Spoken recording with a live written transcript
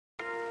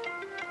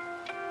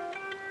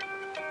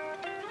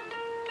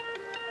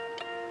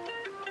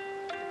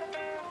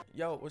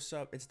Yo, what's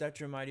up? It's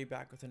Detramighty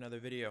back with another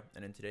video,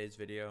 and in today's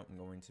video, I'm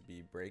going to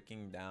be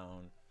breaking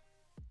down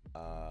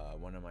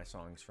one of my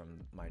songs from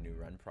my new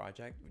Run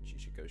project, which you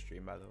should go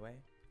stream, by the way,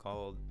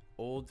 called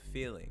Old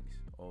Feelings.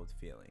 Old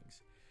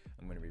Feelings.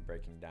 I'm going to be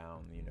breaking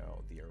down, you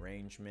know, the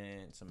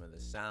arrangement, some of the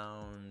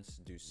sounds,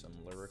 do some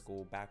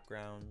lyrical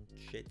background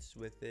shits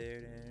with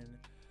it,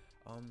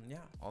 and yeah,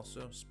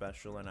 also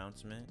special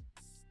announcement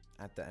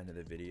at the end of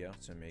the video,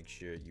 so make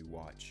sure you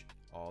watch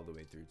all the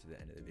way through to the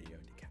end of the video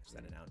to catch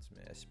that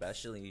announcement,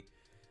 especially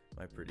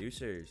my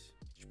producers.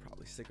 You should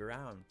probably stick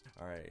around.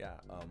 All right, yeah,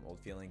 Old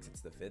Feelings,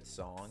 it's the 5th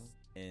song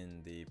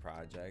in the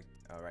project,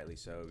 rightly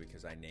so,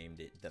 because I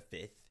named it the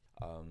 5th.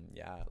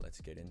 Yeah,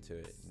 let's get into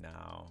it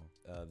now.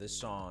 This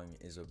song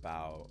is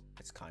about,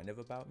 it's kind of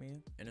about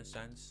me in a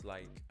sense.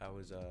 Like I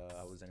was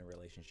in a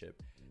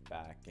relationship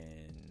back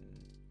in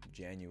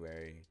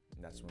January,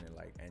 and that's when it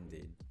like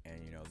ended,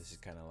 and you know, this is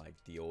kind of like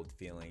the old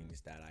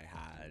feelings that I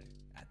had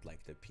at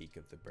like the peak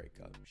of the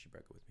breakup. She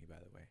broke up with me, by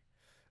the way.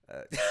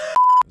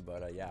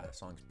 But yeah, the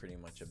song's pretty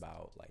much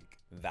about like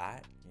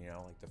that, you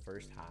know, like the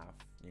first half,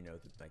 you know,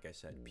 like I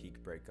said,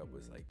 peak breakup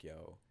was like,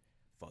 yo,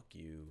 fuck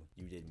you,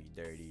 you did me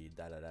dirty,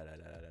 da da da da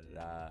da da da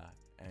da.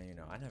 And you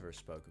know, I never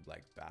spoke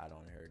like bad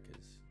on her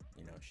because,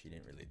 you know, she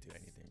didn't really do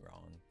anything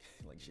wrong.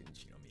 Like she didn't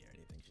cheat on me or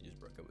anything, she just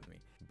broke up with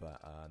me.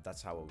 But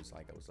that's how it was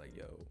like. I was like,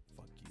 yo,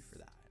 fuck you for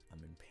that,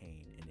 I'm in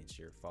pain and it's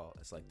your fault.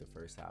 It's like the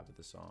first half of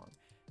the song,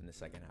 and the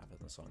second half of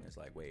the song is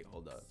like, wait,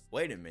 hold up,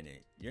 wait a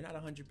minute, you're not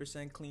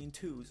 100% clean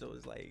too. So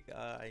it's like,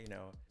 you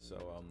know,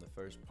 so the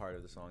first part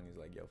of the song is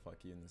like, yo,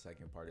 fuck you, and the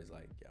second part is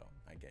like, yo,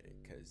 I get it,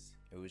 because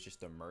it was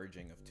just a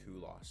merging of two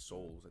lost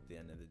souls at the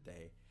end of the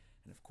day,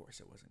 and of course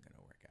it wasn't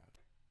gonna work out.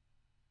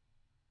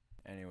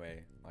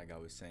 Anyway, like I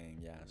was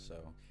saying, yeah,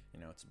 so, you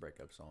know, it's a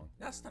breakup song.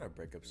 That's not a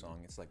breakup song,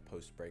 it's like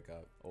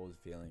post-breakup, old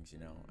feelings, you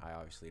know. I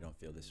obviously don't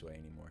feel this way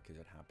anymore because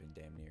it happened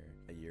damn near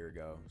a year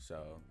ago.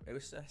 So I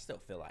still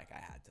feel like I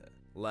had to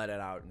let it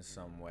out in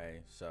some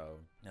way. So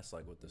that's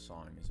like what the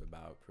song is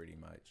about pretty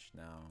much.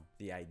 Now,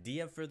 the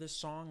idea for the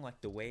song,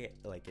 like the way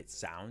it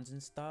sounds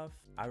and stuff,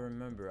 I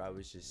remember I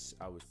was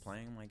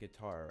playing my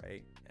guitar,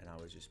 right? And I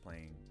was just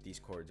playing these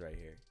chords right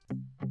here.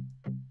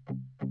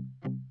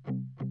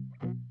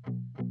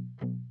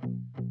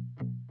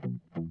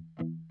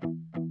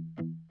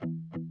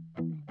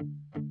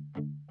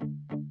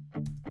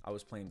 I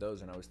was playing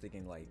those and I was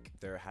thinking like,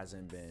 there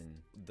hasn't been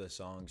the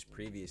songs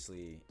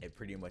previously, it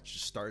pretty much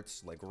just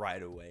starts like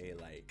right away,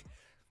 like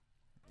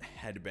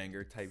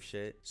headbanger type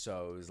shit.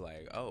 So it was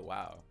like, oh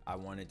wow, I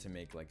wanted to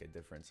make like a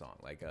different song,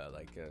 like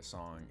a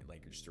song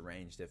like just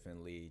arranged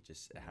differently,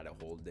 just it had a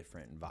whole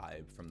different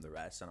vibe from the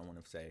rest. I don't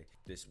want to say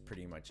this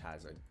pretty much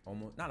has a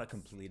almost not a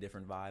completely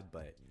different vibe,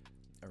 but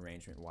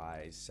arrangement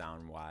wise,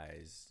 sound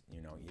wise,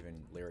 you know,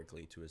 even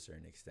lyrically to a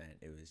certain extent,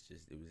 it was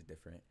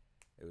different.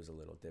 It was a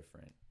little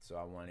different. So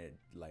I wanted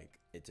like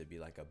it to be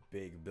like a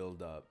big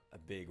build up, a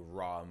big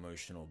raw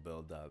emotional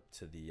build up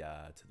to the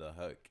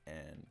hook,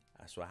 and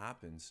that's what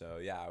happened. So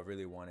yeah, I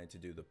really wanted to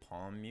do the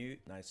palm mute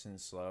nice and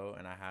slow,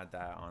 and I had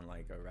that on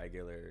like a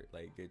regular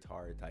like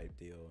guitar type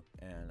deal,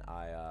 and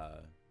I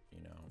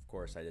you know, of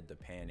course I did the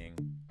panning.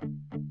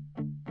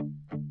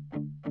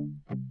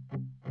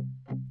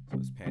 So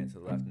it's pan to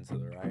the left and to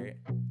the right,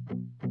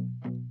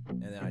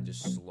 and then I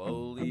just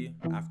slowly,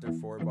 after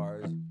 4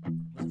 bars,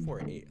 was it 4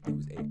 or 8? I think it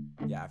was 8.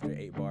 Yeah, after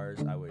 8 bars,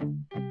 I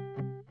would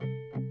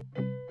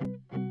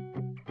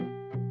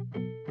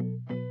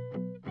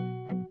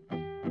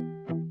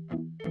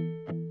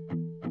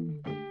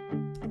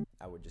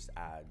just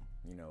add,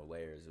 you know,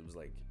 layers. It was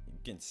like, you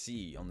can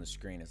see on the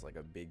screen, it's like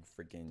a big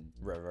freaking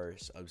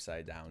reverse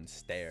upside down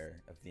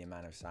stare of the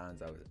amount of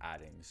sounds I was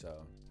adding.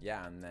 So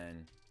yeah, and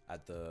then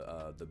at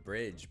the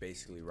bridge,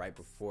 basically right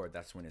before,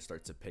 that's when it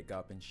starts to pick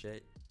up and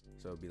shit.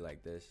 So it'd be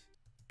like this.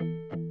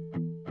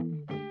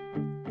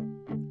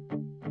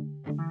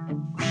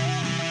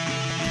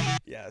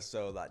 Yeah,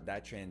 so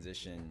that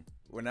transition,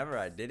 whenever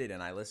I did it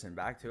and I listened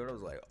back to it, I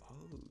was like,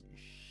 oh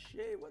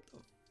shit, what the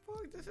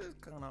fuck, this is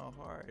kind of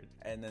hard.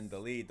 And then the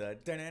lead,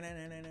 that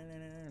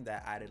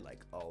added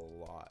like a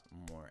lot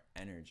more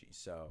energy.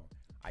 So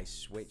I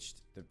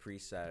switched the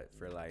preset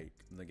for like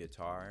the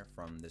guitar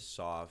from this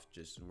soft,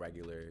 just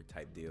regular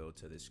type deal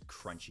to this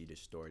crunchy,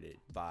 distorted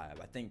vibe.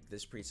 I think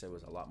this preset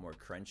was a lot more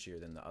crunchier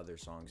than the other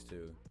songs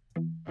too.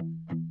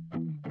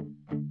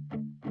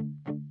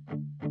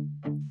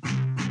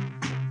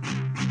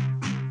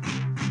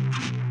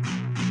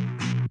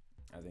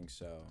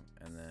 So,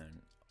 and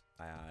then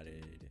I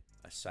added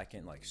a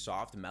second like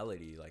soft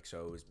melody, like,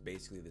 so it was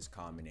basically this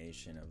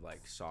combination of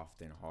like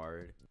soft and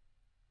hard.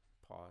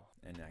 Pause.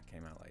 And that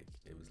came out like,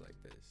 it was like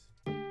this.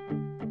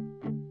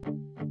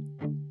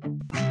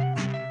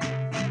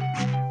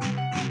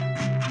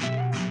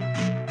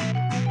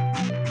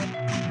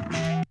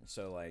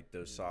 So like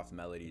those soft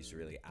melodies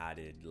really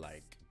added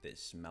like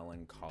this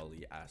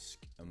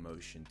melancholy-esque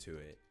emotion to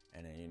it.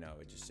 And then, you know,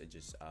 it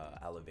just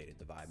elevated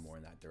the vibe more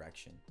in that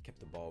direction, kept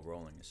the ball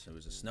rolling. So it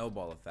was a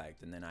snowball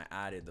effect. And then I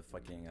added the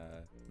fucking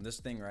this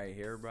thing right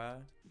here,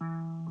 bruh.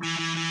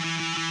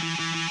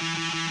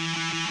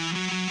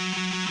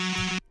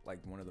 like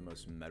one of the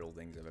most metal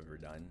things I've ever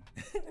done.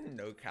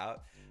 No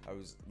cap. I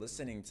was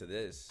listening to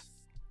this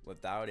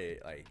without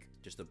it, like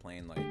just the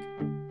plain like,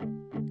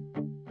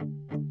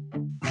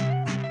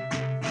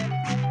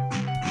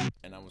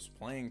 and I was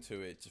playing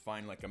to it to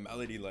find like a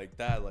melody like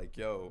that, like,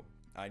 yo,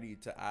 I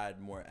need to add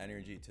more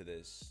energy to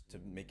this to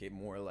make it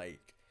more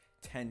like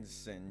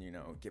tense and, you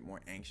know, get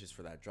more anxious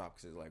for that drop,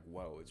 because it's like,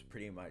 whoa, it's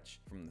pretty much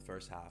from the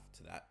first half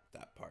to that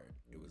part,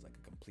 it was like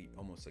a complete,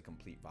 almost a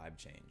complete vibe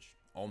change.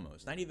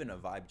 Almost not even a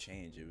vibe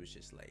change, it was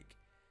just like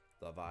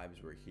the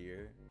vibes were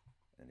here,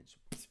 and it's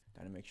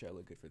gotta make sure I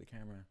look good for the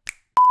camera.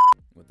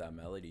 With that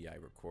melody, I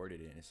recorded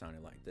it and it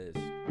sounded like this.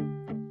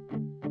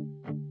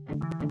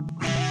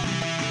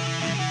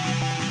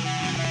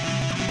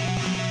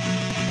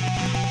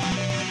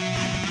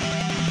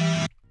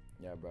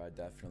 Yeah, bro, I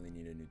definitely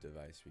need a new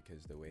device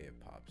because the way it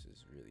pops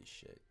is really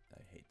shit. I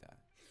hate that.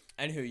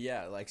 Anywho,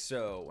 yeah, like,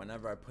 so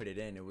whenever I put it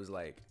in, it was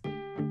like,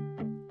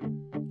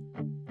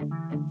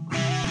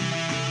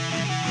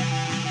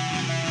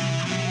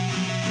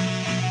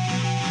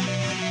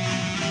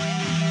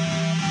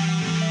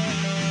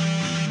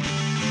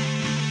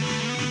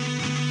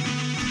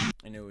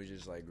 and it was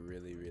just like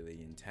really,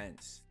 really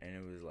intense. And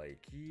it was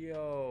like,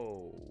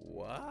 yo,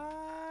 what?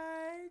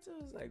 I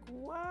was like,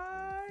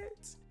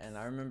 what? And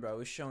I remember I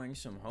was showing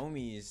some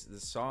homies the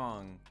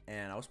song,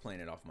 and I was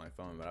playing it off my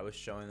phone, but I was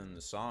showing them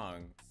the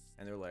song,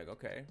 and they were like,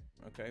 okay,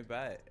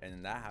 bet. And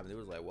then that happened. It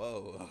was like,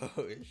 whoa,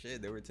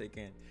 shit. They were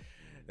taken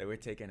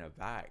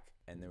aback,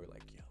 and they were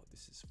like, yo,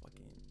 this is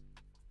fucking.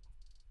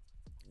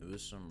 It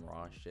was some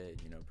raw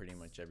shit, you know. Pretty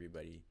much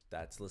everybody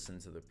that's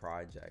listened to the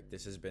project,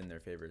 this has been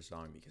their favorite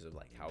song because of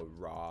like how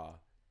raw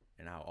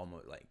and how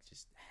almost like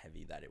just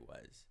heavy that it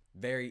was.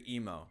 Very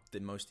emo,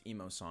 the most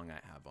emo song I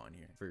have on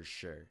here for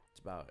sure. It's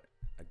about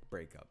a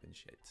breakup and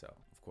shit, so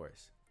of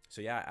course.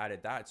 So yeah, I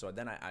added that. So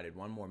then I added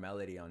one more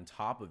melody on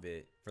top of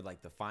it for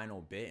like the final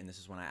bit, and this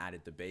is when I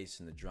added the bass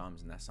and the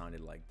drums, and that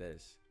sounded like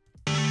this.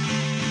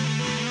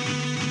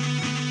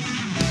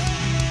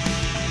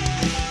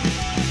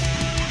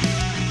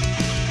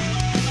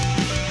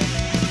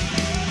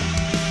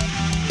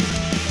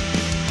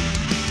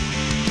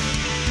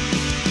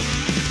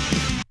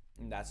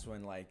 That's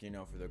when, like, you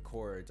know, for the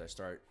chords, I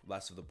start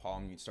less of the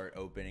palm, you start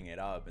opening it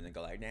up, and then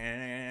go like, nah, nah,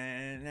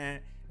 nah, nah,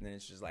 and then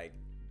it's just like,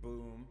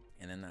 boom,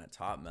 and then that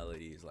top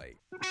melody is like,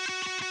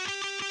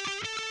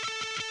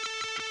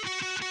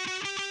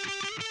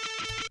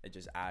 it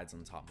just adds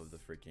on top of the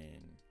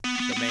freaking,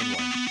 the main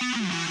one.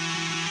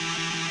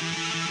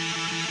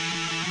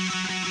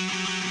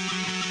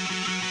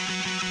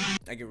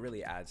 Like, it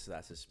really adds to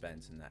that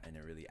suspense, and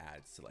it really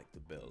adds to like the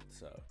build.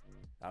 So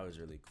that was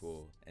really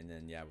cool. And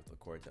then yeah, with the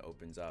chords, it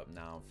opens up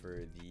now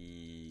for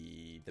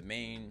the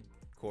main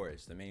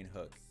chorus, the main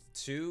hook.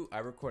 I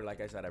record,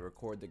 like I said, I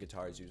record the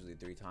guitars usually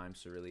 3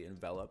 times to really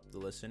envelop the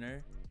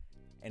listener.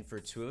 And for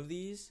 2 of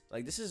these,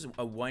 like, this is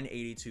a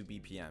 182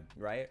 BPM,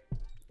 right?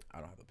 I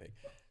don't have a pick.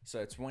 So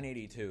it's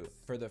 182.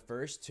 For the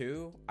first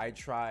 2, I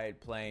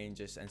tried playing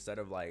just, instead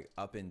of like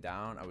up and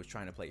down, I was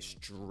trying to play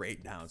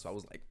straight down. So I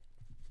was like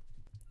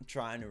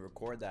trying to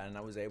record that, and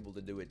I was able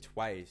to do it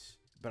twice,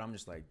 but I'm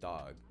just like,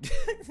 dog.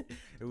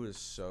 It was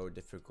so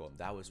difficult.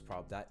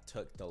 That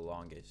took the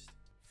longest.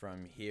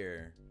 From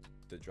here,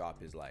 the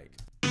drop is like,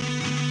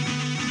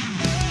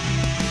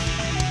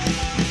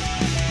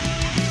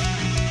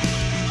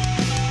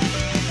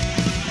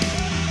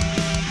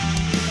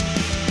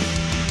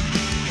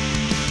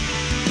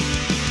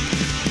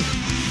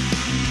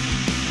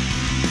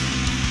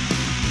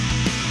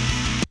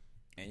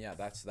 and yeah,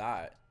 that's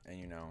that. And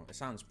you know, it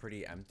sounds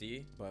pretty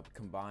empty, but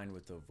combined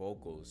with the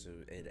vocals,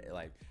 it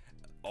like,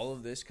 all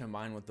of this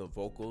combined with the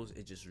vocals,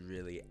 it just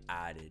really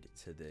added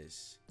to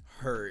this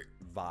hurt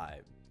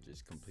vibe.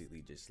 Just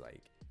completely just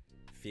like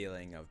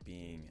feeling of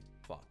being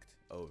fucked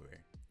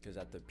over. Because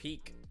at the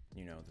peak,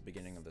 you know, the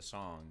beginning of the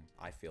song,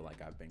 I feel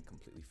like I've been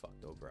completely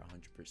fucked over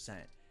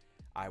 100%.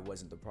 I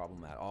wasn't the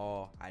problem at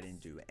all. I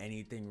didn't do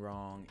anything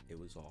wrong. It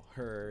was all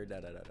her,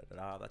 da da da da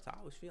da. That's how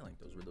I was feeling.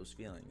 Those were those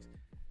feelings.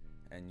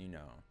 And you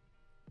know,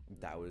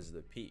 that was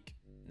the peak.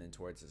 And then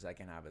towards the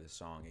second half of the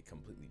song, it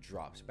completely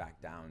drops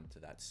back down to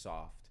that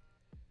soft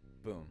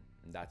boom.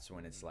 And that's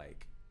when it's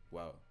like,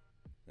 whoa,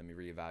 let me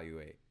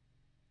reevaluate.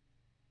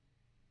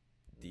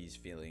 These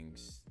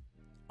feelings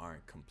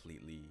aren't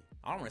completely,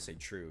 I don't want to say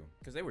true,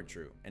 because they were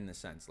true in the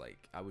sense,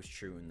 like, I was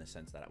true in the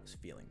sense that I was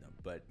feeling them,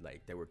 but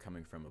like they were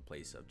coming from a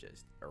place of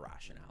just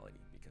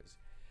irrationality, because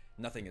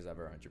nothing is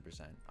ever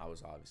 100%. I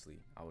was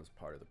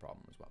part of the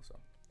problem as well. So,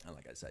 and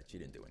like I said, she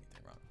didn't do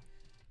anything wrong.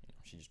 You know,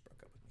 she just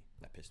broke up with me.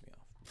 That pissed me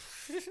off.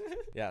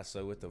 Yeah,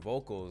 so with the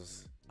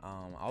vocals,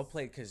 I'll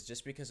play,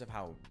 because of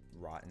how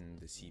rotten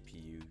the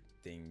CPU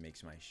thing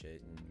makes my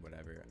shit and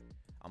whatever,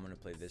 I'm gonna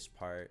play this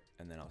part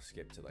and then I'll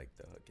skip to like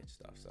the hook and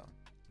stuff. So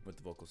with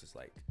the vocals, it's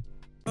like,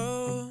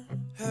 oh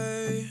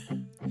hey,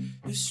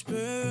 it's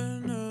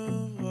been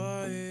a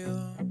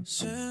while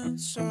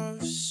since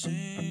I've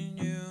seen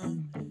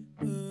you.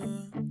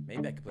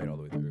 Maybe I could play it all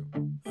the way through.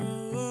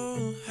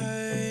 Oh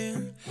hey,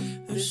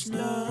 there's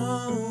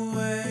no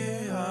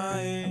way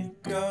I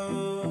go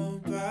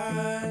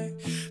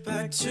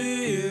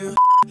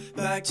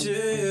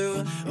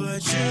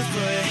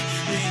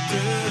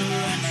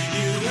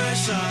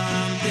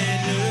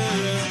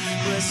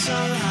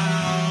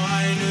somehow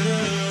I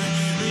knew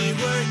we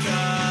were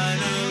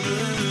gonna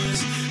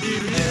lose.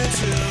 You knew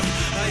too,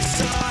 I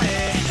saw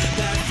it,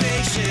 that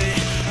fake shit,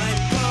 I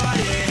bought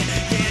it,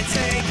 can't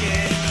take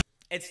it.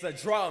 It's the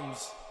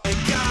drums. I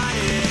got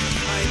it,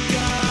 I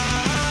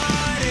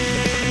got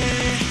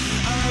it.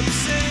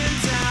 Ups and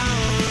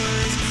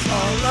downs,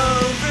 all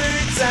over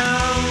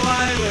town.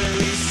 Why were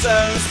we so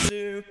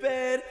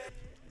stupid?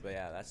 But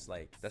yeah,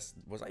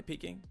 was I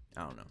peaking?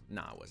 I don't know.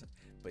 Nah, I wasn't.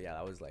 But yeah,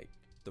 that was like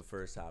the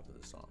first half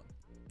of the song.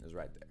 It was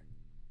right there.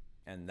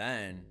 And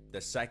then the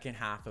second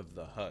half of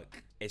the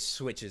hook, it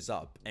switches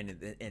up and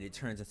it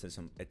turns into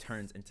some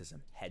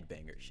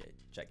headbanger shit.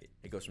 Check it.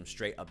 It goes from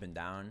straight up and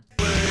down.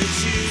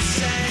 Words you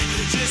said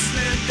just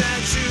meant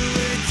that you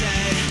were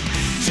dead.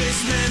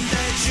 Just meant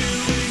that you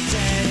were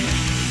dead.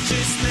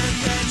 Just meant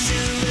that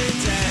you were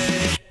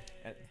dead.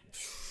 And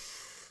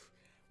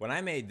when I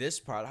made this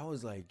part, I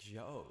was like,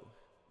 yo,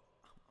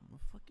 I'm a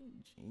fucking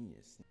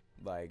genius.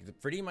 Like,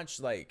 pretty much,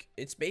 like,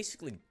 it's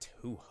basically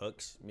 2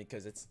 hooks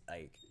because it's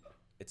like,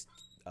 it's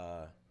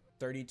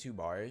 32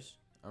 bars,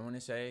 I want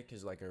to say,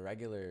 because like a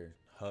regular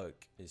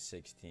hook is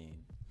 16.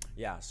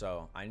 Yeah,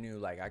 so I knew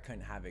like I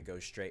couldn't have it go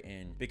straight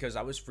in because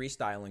I was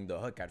freestyling the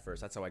hook at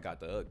first. That's how I got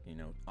the hook, you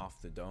know, off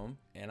the dome.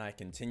 And I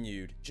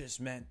continued, just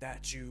meant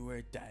that you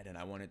were dead. And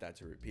I wanted that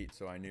to repeat,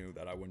 so I knew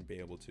that I wouldn't be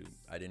able to,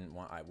 I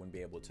wouldn't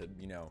be able to,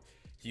 you know,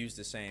 use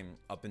the same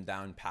up and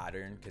down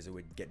pattern because it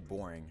would get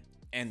boring.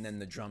 And then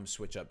the drums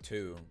switch up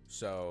too,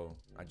 so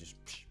I just,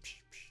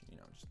 you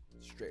know, just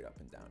straight up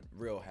and down,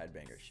 real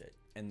headbanger shit.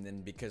 And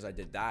then because I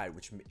did that,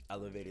 which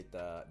elevated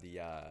the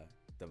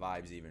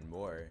vibes even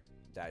more,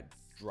 that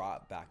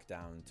drop back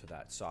down to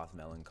that soft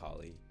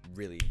melancholy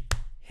really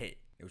hit.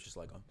 It was just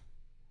like a,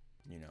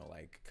 you know,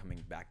 like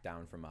coming back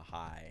down from a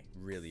high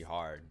really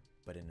hard,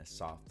 but in a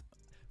soft,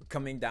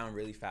 coming down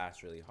really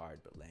fast, really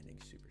hard, but landing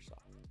super soft.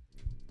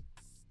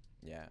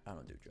 Yeah, I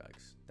don't do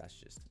drugs. That's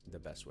just the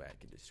best way I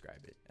could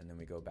describe it. And then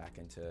we go back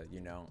into, you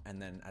know, and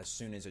then as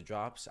soon as it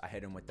drops, I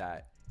hit him with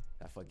that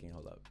fucking,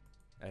 hold up.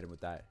 I hit him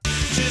with that.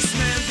 Just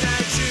meant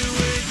that you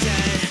were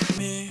dead.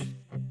 Me.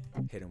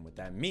 Hit him with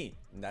that me.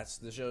 And that's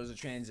the show's a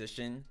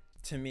transition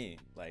to me.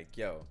 Like,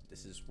 yo,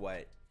 this is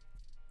what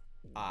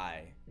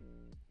I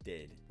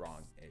did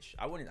wrong-ish.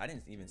 I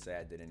didn't even say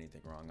I did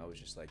anything wrong. I was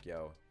just like,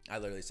 yo, I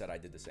literally said I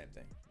did the same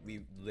thing. We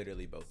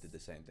literally both did the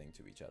same thing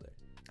to each other.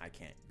 I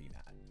can't be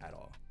mad at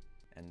all.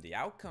 And the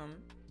outcome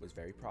was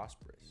very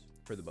prosperous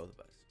for the both of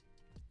us.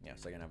 Yeah,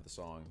 second half of the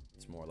song,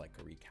 it's more like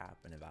a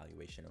recap and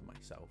evaluation of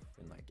myself.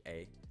 And like,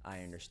 I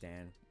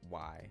understand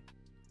why,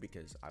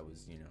 because I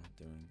was, you know,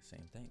 doing the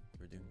same thing. We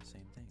were doing the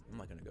same thing. I'm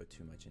not gonna go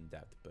too much in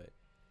depth, but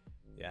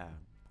yeah.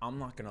 I'm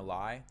not gonna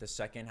lie, the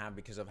second half,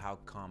 because of how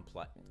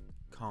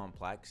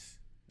complex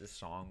the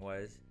song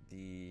was,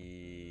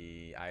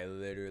 I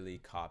literally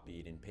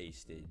copied and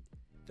pasted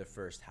the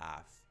first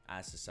half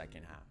as the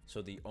second half.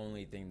 So the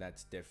only thing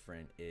that's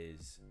different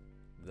is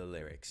the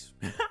lyrics.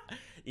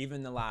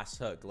 Even the last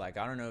hook, like,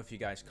 I don't know if you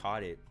guys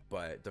caught it,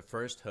 but the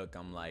first hook,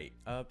 I'm like,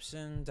 ups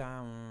and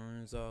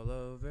downs all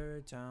over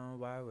town,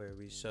 why were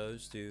we so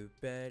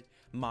stupid?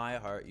 My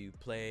heart you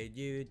played,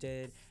 you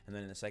did. And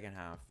then in the second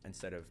half,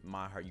 instead of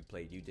my heart you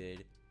played, you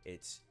did,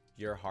 it's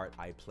your heart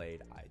I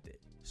played, I did.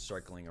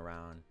 Circling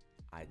around,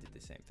 I did the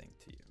same thing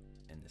to you,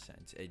 in the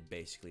sense. It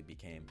basically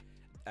became,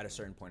 at a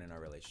certain point in our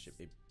relationship,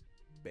 it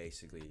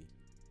basically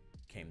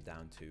came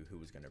down to who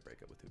was gonna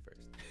break up with who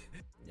first.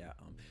 Yeah,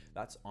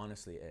 that's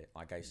honestly it.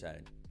 Like I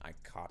said, I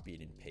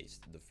copied and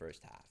pasted the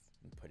first half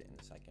and put it in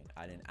the second.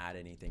 I didn't add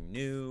anything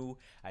new.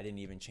 I didn't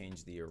even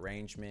change the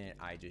arrangement.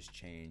 I just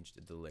changed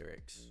the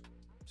lyrics.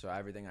 So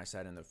everything I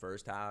said in the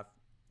first half,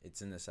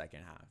 it's in the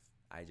second half.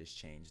 I just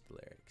changed the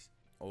lyrics.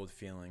 Old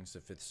Feelings, the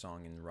 5th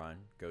song in Run.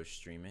 Go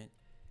stream it.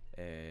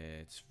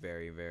 It's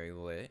very, very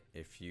lit.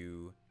 If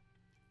you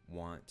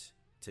want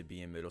to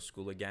be in middle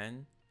school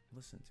again,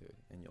 listen to it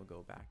and you'll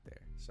go back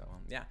there. So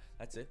yeah,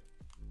 that's it.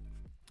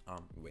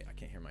 Wait, I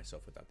can't hear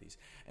myself without these.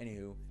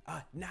 Anywho,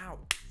 now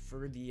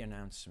for the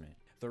announcement.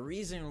 The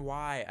reason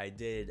why I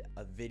did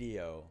a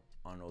video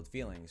on Old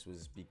Feelings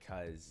was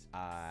because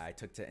I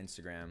took to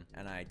Instagram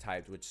and I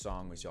typed which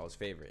song was y'all's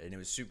favorite, and it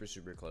was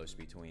super close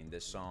between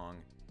this song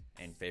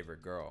and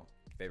Favorite Girl.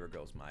 Favorite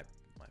Girl's my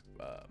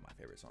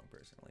favorite song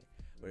personally,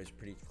 but it's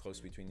pretty close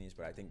between these.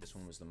 But I think this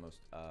one was the most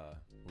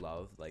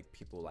loved. Like,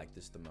 people like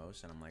this the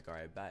most, and I'm like, all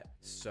right, bet.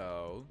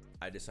 So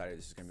I decided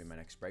this is gonna be my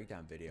next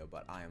breakdown video,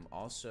 but I am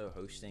also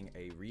hosting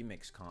a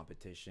remix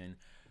competition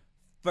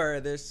for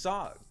this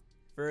song.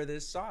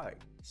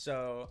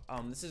 So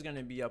this is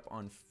gonna be up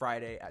on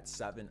Friday at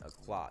 7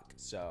 o'clock.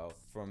 So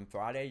from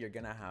Friday, you're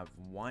gonna have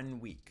 1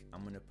 week.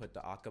 I'm gonna put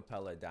the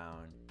acapella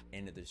down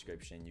in the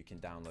description. You can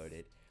download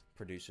it.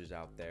 Producers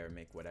out there,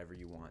 make whatever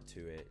you want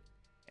to it,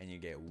 and you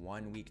get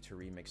 1 week to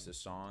remix the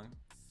song.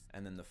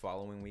 And then the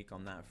following week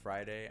on that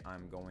Friday,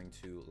 I'm going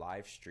to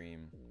live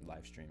stream.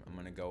 I'm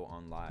gonna go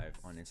on live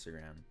on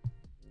Instagram,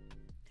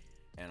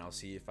 and I'll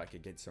see if I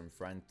could get some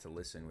friends to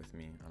listen with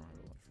me. I don't have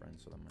a lot of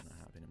friends, so that might not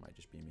happen. It might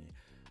just be me.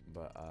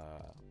 But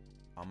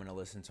I'm gonna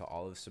listen to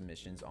all of the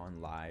submissions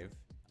on live.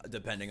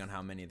 depending on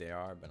how many they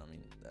are. But I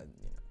mean, you know,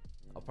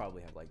 I'll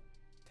probably have like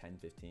 10,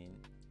 15.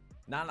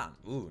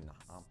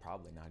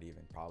 Probably not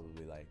even.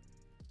 Probably like,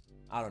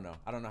 I don't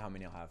know how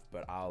many I'll have,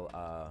 but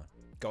I'll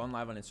go on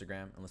live on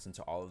Instagram and listen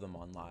to all of them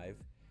on live.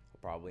 I'll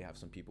probably have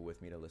some people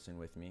with me to listen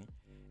with me,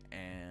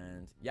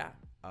 and yeah,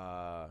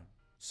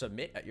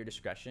 submit at your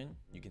discretion.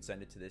 You can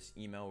send it to this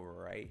email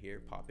right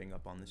here popping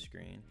up on the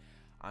screen.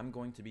 I'm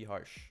going to be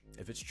harsh.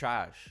 If it's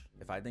trash,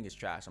 if I think it's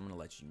trash, I'm gonna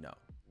let you know.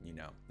 You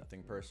know,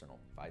 nothing personal.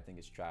 If I think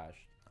it's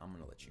trash, I'm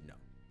gonna let you know.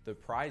 The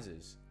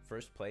prizes: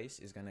 first place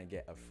is gonna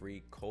get a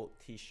free Cult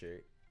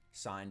t-shirt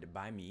signed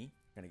by me.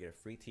 Gonna get a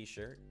free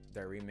t-shirt.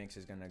 Their remix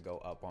is gonna go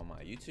up on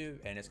my YouTube,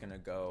 and it's gonna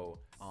go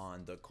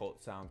on the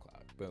Cult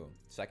SoundCloud. Boom.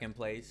 Second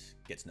place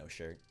gets no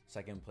shirt.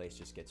 Second place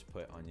just gets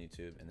put on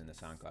YouTube, and then the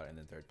SoundCloud, and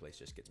then third place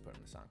just gets put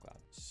on the SoundCloud.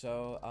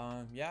 So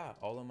yeah,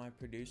 all of my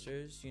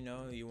producers, you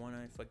know, you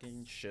wanna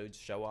fucking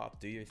show off,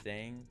 do your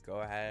thing, go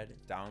ahead,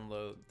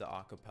 download the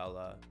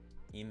acapella,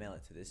 email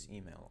it to this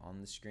email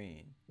on the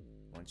screen.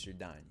 Once you're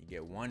done, you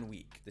get 1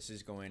 week. This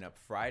is going up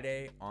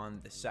Friday on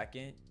the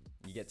 2nd.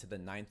 You get to the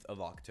 9th of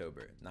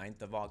October.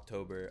 9th of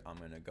October, I'm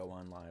gonna go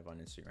on live on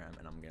Instagram,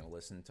 and I'm gonna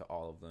listen to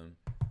all of them.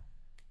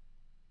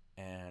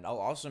 And I'll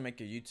also make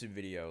a YouTube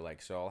video,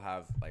 like, so I'll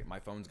have, like, my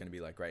phone's gonna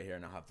be like right here,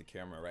 and I'll have the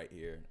camera right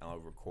here, and I'll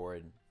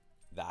record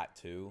that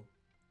too.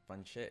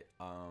 Fun shit.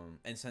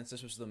 And since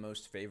this was the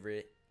most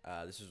favorite,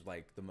 this was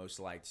like the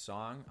most liked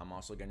song, I'm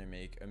also gonna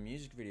make a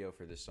music video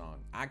for this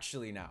song.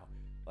 Actually, now,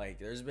 like,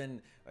 there's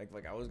been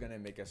like I was gonna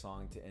make a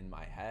song to In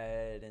My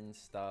Head and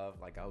stuff,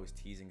 like I was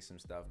teasing some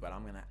stuff, but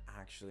I'm gonna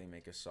actually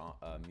make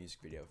a music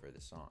video for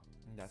this song.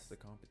 And that's the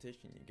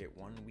competition. You get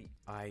 1 week.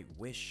 I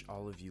wish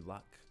all of you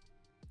luck.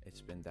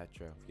 It's been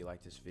Detro. If you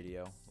like this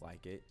video,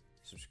 like it,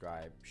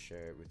 subscribe,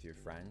 share it with your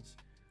friends.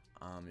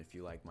 If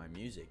you like my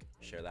music,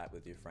 share that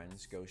with your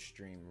friends. Go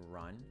stream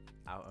Run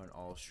out on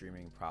all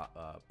streaming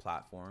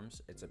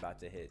platforms. It's about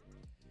to hit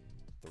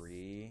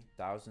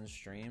 3,000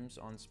 streams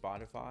on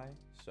Spotify.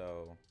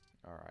 So,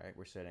 all right,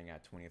 we're sitting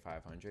at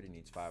 2,500. It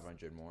needs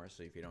 500 more.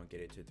 So if you don't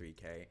get it to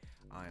 3K,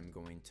 I'm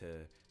going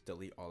to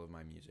delete all of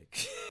my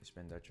music. It's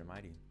been Detro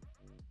Mighty.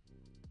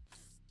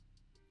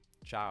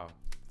 Ciao.